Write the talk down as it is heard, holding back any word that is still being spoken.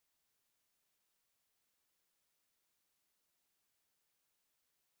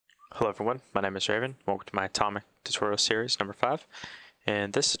Hello everyone, my name is Raven. Welcome to my Atomic tutorial series number 5.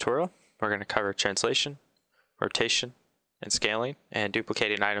 In this tutorial, we're going to cover translation, rotation, and scaling, and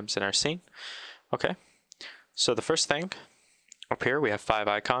duplicating items in our scene. Okay, so the first thing, up here we have 5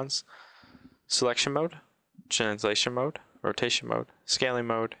 icons: selection mode, translation mode, rotation mode, scaling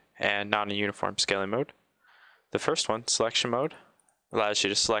mode, and non-uniform scaling mode. The first one, selection mode, allows you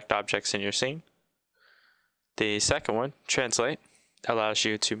to select objects in your scene. The second one, translate, allows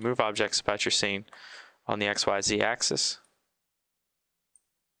you to move objects about your scene on the XYZ axis.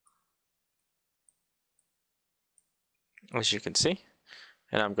 As you can see,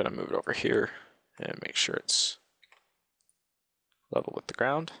 and I'm going to move it over here and make sure it's level with the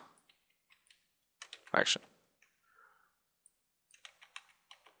ground. Actually,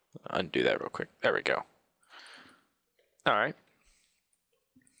 undo that real quick. There we go. Alright.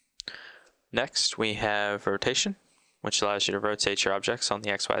 Next we have rotation, which allows you to rotate your objects on the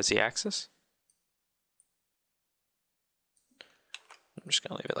XYZ axis. I'm just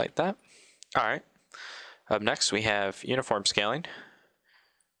going to leave it like that. Alright. Up next we have uniform scaling,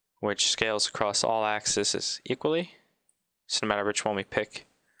 which scales across all axes equally. So no matter which one we pick,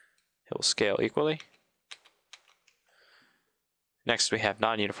 it will scale equally. Next we have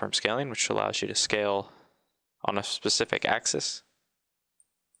non-uniform scaling, which allows you to scale on a specific axis.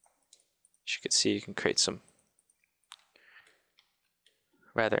 As you can see, you can create some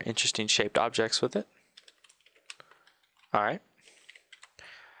rather interesting shaped objects with it. Alright.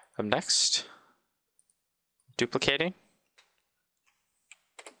 Up next, duplicating,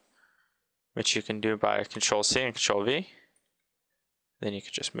 which you can do by Control-C and Control-V. Then you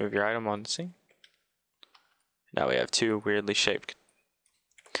can just move your item on the scene. Now we have 2 weirdly shaped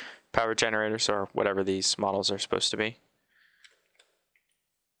power generators, or whatever these models are supposed to be.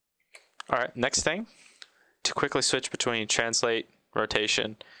 Alright, next thing, to quickly switch between translate,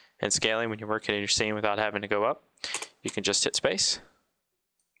 rotation, and scaling when you're working in your scene without having to go up, you can just hit space.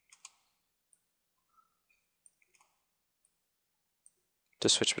 To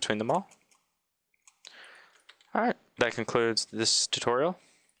switch between them all. Alright, that concludes this tutorial.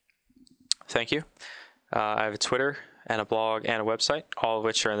 Thank you. I have a Twitter and a blog and a website, all of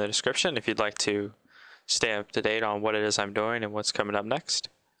which are in the description if you'd like to stay up to date on what it is I'm doing and what's coming up next.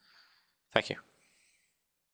 Thank you.